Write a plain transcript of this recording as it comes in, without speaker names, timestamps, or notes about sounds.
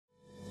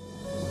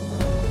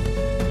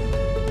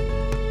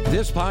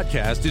This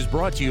podcast is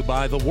brought to you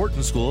by the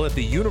Wharton School at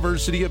the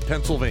University of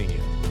Pennsylvania.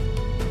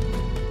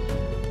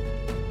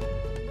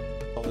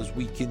 As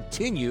we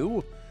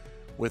continue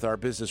with our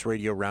Business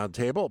Radio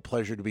Roundtable, a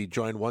pleasure to be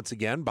joined once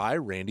again by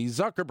Randy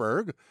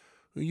Zuckerberg,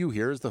 who you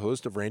hear is the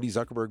host of Randy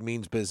Zuckerberg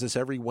Means Business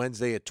every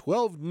Wednesday at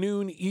 12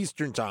 noon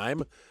Eastern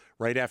Time,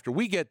 right after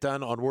we get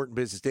done on Wharton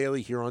Business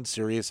Daily here on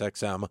Sirius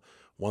XM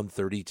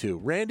 132.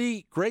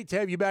 Randy, great to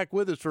have you back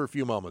with us for a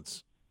few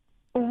moments.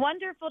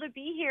 Wonderful to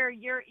be here.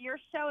 Your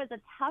show is a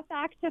tough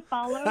act to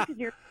follow because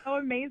you're so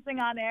amazing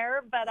on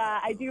air, but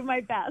I do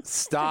my best.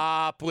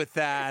 Stop with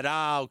that.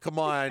 Oh, come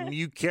on.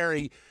 You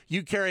carry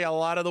a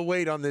lot of the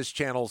weight on this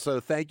channel, so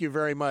thank you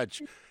very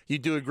much. You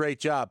do a great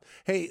job.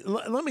 Hey,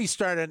 let me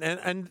start,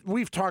 and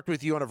we've talked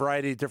with you on a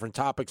variety of different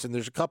topics, and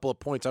there's a couple of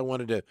points I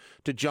wanted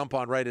to jump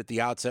on right at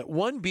the outset.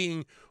 One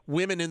being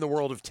women in the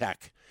world of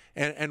tech.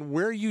 And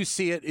where you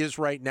see it is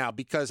right now,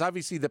 because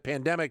obviously the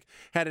pandemic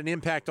had an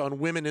impact on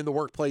women in the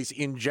workplace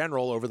in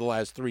general over the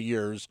last 3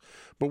 years.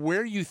 But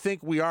where you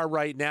think we are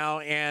right now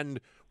and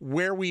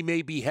where we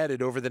may be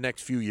headed over the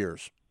next few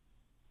years?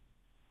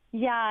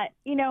 Yeah,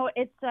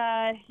 it's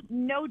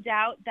no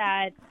doubt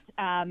that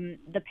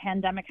the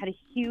pandemic had a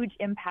huge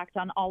impact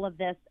on all of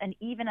this. And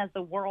even as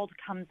the world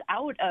comes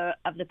out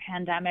of the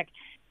pandemic,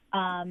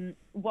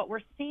 what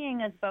we're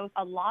seeing is both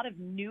a lot of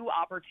new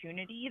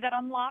opportunity that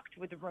unlocked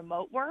with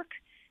remote work,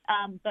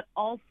 but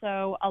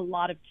also a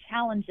lot of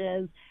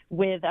challenges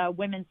with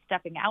women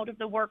stepping out of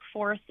the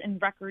workforce in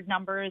record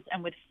numbers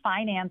and with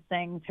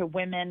financing to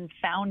women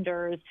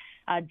founders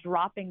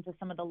dropping to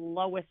some of the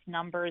lowest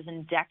numbers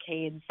in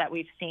decades that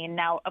we've seen.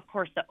 Now, of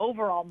course, the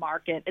overall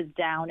market is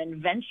down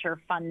and venture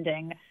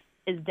funding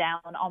is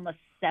down almost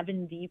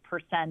 70%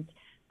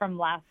 from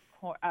last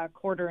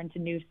quarter into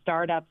new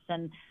startups.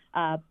 And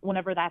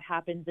whenever that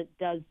happens, it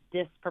does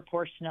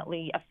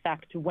disproportionately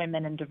affect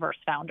women and diverse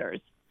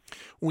founders.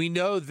 We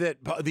know that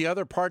the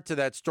other part to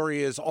that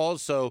story is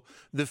also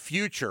the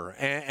future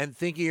and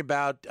thinking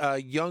about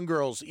young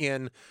girls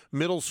in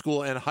middle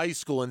school and high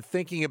school and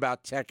thinking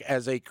about tech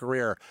as a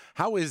career.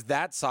 How is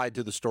that side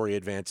to the story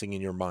advancing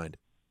in your mind?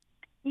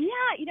 Yeah,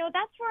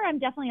 that's where I'm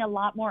definitely a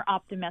lot more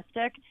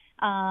optimistic.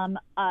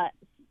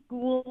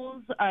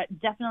 Schools,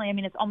 definitely,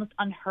 it's almost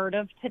unheard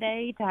of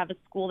today to have a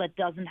school that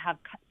doesn't have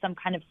some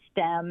kind of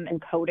STEM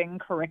and coding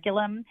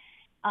curriculum.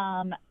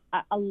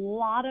 A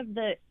lot of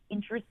the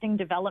interesting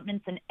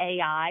developments in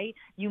AI,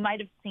 you might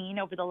have seen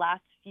over the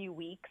last few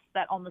weeks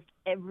that almost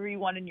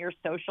everyone in your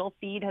social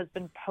feed has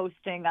been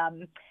posting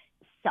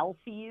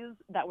selfies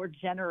that were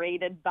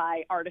generated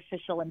by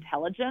artificial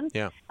intelligence.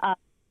 Yeah.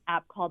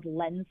 App called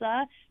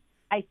Lensa.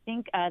 I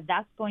think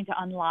that's going to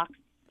unlock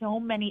so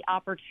many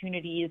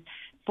opportunities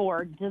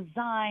for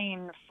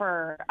design,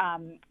 for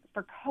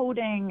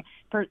coding,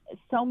 for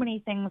so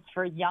many things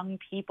for young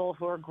people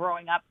who are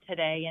growing up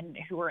today and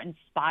who are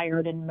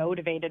inspired and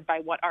motivated by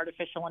what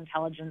artificial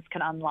intelligence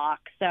can unlock.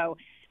 So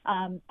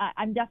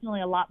I'm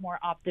definitely a lot more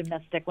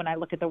optimistic when I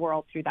look at the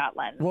world through that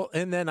lens. Well,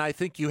 and then I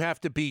think you have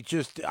to be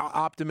just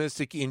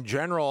optimistic in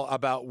general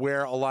about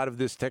where a lot of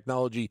this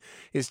technology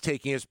is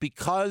taking us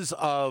because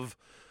of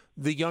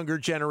the younger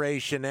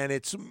generation, and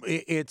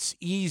it's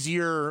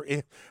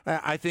easier.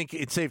 I think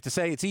it's safe to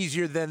say it's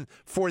easier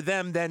for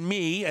them than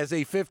me as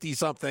a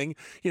 50-something,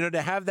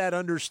 to have that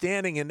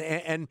understanding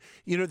and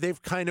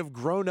they've kind of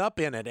grown up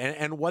in it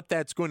and what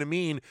that's going to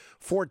mean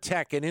for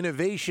tech and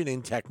innovation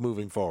in tech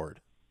moving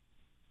forward.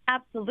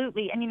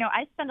 Absolutely. And,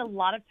 I spend a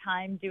lot of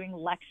time doing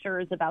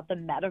lectures about the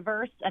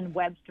metaverse and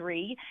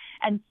Web3.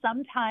 And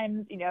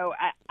sometimes,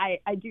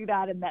 I do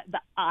that and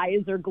the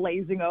eyes are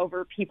glazing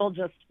over. People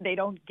they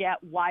don't get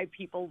why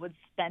people would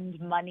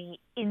spend money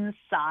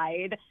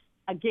inside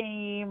a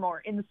game or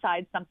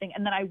inside something.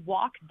 And then I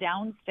walk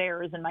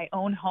downstairs in my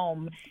own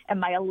home and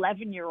my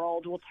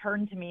 11-year-old will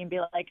turn to me and be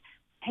like,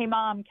 hey,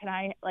 Mom, can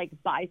I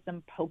buy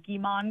some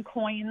Pokemon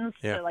coins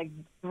to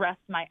dress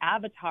my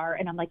avatar?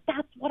 And I'm like,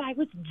 that's what I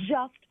was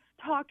just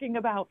talking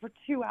about for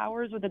 2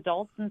 hours with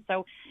adults. And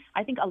so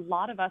I think a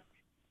lot of us,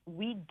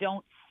 we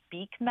don't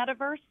speak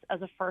metaverse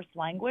as a first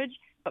language,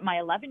 but my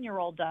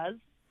 11-year-old does.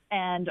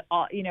 And,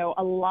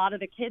 a lot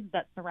of the kids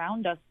that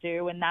surround us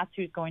do. And that's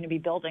who's going to be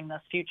building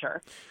this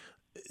future.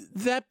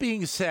 That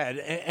being said,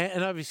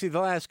 and obviously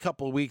the last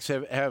couple of weeks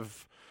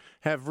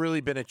have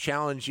really been a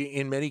challenge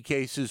in many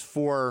cases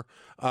for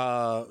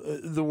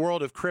the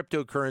world of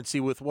cryptocurrency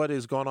with what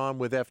has gone on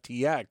with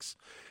FTX.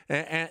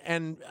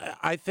 And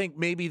I think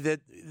maybe that,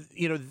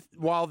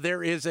 while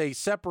there is a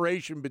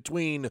separation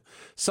between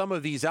some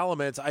of these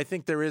elements, I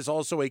think there is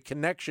also a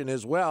connection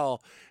as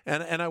well.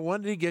 And I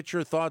wanted to get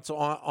your thoughts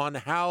on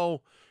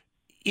how,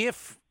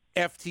 if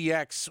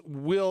FTX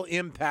will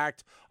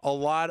impact a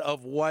lot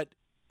of what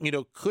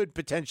could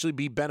potentially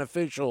be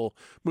beneficial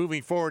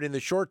moving forward in the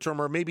short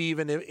term, or maybe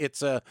even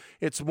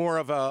it's more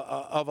of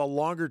a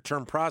longer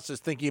term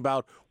process, thinking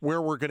about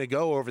where we're going to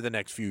go over the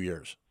next few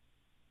years.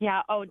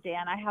 Yeah. Oh,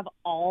 Dan, I have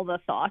all the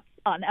thoughts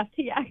on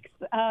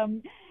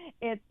FTX.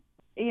 It's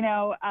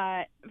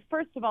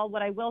First of all,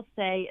 what I will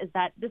say is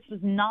that this was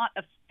not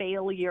a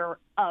failure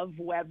of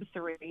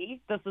Web3.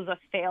 This was a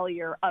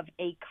failure of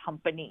a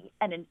company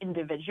and an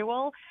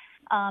individual.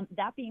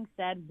 That being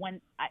said,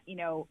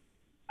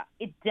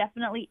 it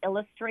definitely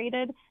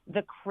illustrated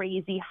the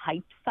crazy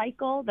hype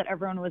cycle that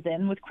everyone was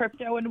in with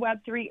crypto and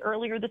Web3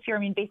 earlier this year.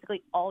 I mean,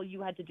 basically all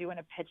you had to do in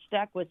a pitch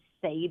deck was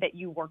say that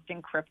you worked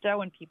in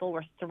crypto, and people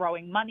were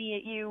throwing money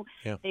at you.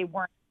 Yeah. They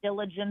weren't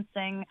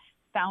diligencing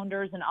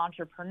founders and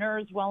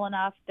entrepreneurs well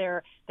enough.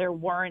 There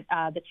weren't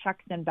the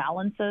checks and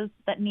balances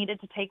that needed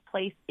to take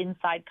place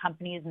inside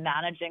companies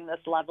managing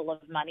this level of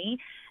money.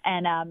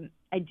 And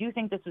I do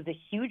think this was a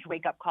huge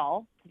wake-up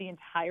call to the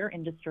entire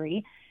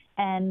industry.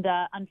 And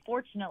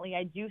unfortunately,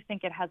 I do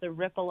think it has a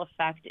ripple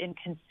effect in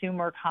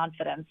consumer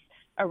confidence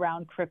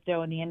around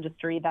crypto and the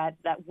industry that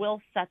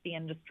will set the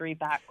industry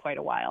back quite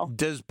a while.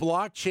 Does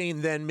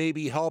blockchain then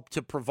maybe help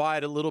to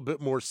provide a little bit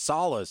more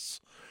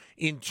solace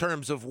in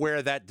terms of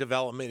where that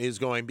development is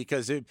going?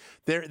 Because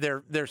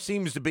there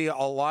seems to be a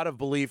lot of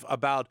belief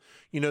about,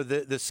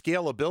 the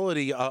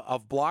scalability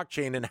of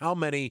blockchain and how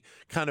many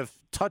kind of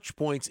touch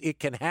points it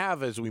can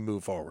have as we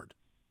move forward.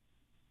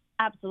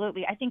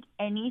 Absolutely. I think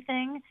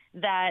anything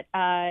that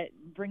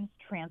brings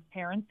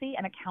transparency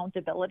and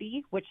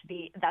accountability,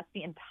 that's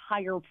the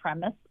entire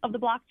premise of the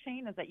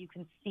blockchain, is that you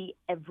can see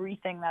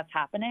everything that's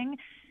happening.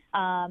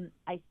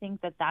 I think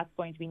that's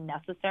going to be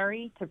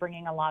necessary to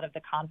bringing a lot of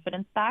the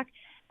confidence back.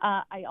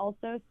 I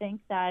also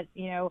think that,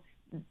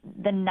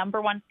 the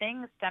number one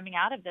thing stemming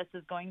out of this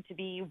is going to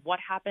be what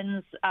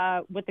happens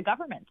with the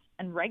government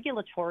and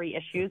regulatory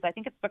issues. I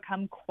think it's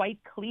become quite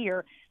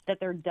clear that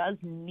there does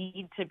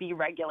need to be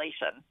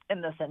regulation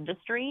in this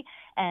industry,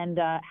 and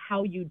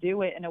how you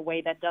do it in a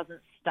way that doesn't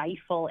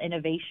stifle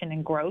innovation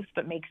and growth,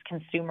 but makes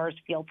consumers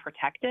feel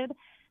protected.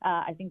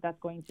 I think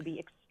that's going to be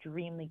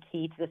extremely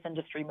key to this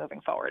industry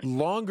moving forward.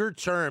 Longer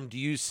term, do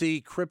you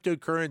see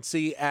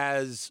cryptocurrency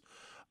as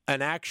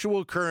an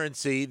actual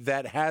currency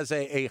that has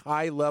a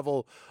high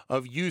level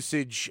of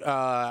usage,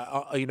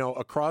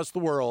 across the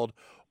world,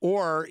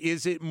 or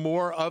is it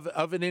more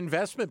of an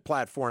investment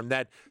platform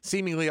that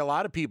seemingly a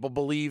lot of people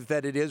believe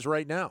that it is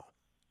right now?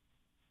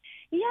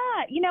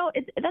 Yeah,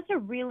 that's a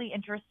really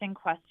interesting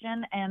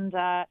question, and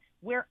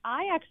where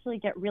I actually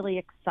get really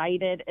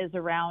excited is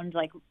around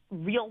like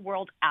real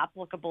world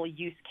applicable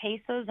use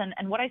cases,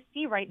 and what I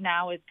see right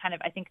now is kind of,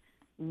 I think,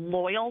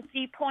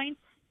 loyalty points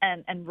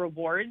and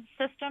reward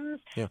systems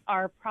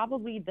are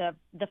probably the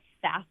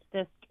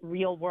fastest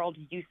real world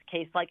use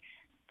case. Like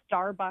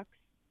Starbucks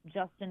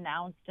just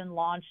announced and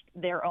launched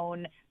their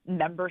own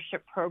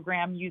membership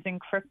program using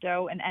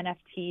crypto and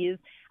NFTs.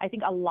 I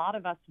think a lot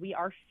of us, we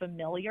are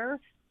familiar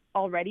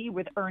already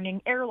with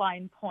earning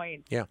airline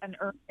points and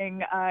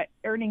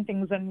earning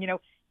things. And,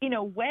 in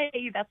a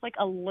way, that's like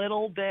a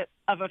little bit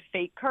of a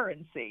fake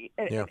currency,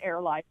 an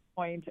airline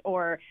point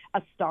or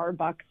a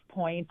Starbucks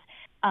point.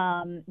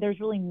 There's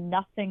really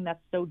nothing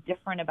that's so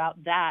different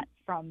about that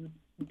from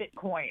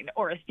Bitcoin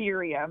or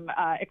Ethereum,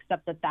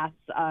 except that's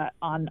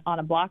on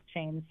a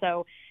blockchain.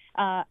 So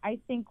I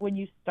think when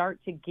you start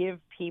to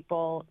give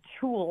people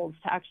tools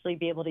to actually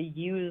be able to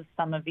use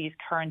some of these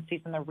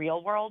currencies in the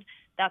real world,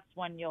 that's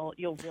when you'll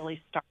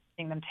really start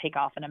seeing them take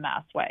off in a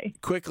mass way.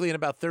 Quickly, in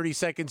about 30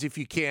 seconds, if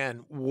you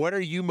can, what are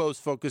you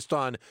most focused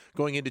on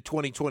going into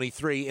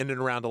 2023 in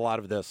and around a lot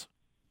of this?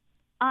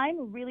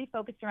 I'm really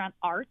focused around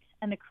art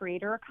and the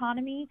creator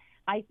economy.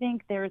 I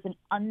think there's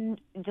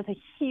just a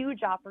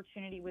huge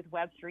opportunity with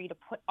Web3 to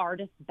put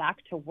artists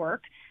back to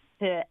work,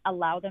 to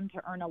allow them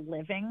to earn a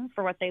living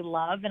for what they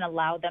love and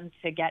allow them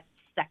to get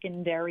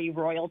secondary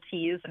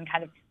royalties and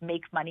kind of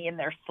make money in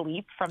their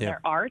sleep from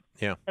their art.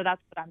 Yeah. So that's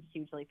what I'm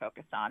hugely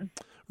focused on.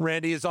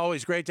 Randy, as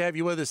always, great to have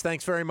you with us.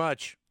 Thanks very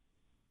much.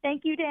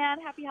 Thank you,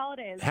 Dan. Happy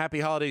holidays. Happy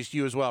holidays to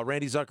you as well.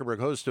 Randy Zuckerberg,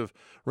 host of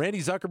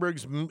Randy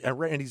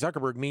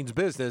Zuckerberg Means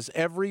Business,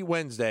 every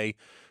Wednesday,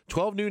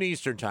 12 noon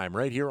Eastern Time,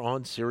 right here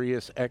on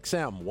Sirius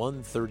XM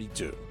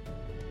 132.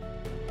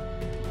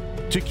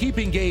 To keep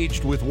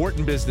engaged with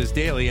Wharton Business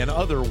Daily and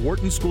other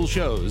Wharton School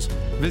shows,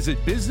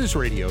 visit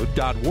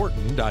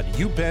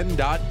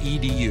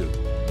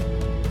businessradio.wharton.upenn.edu.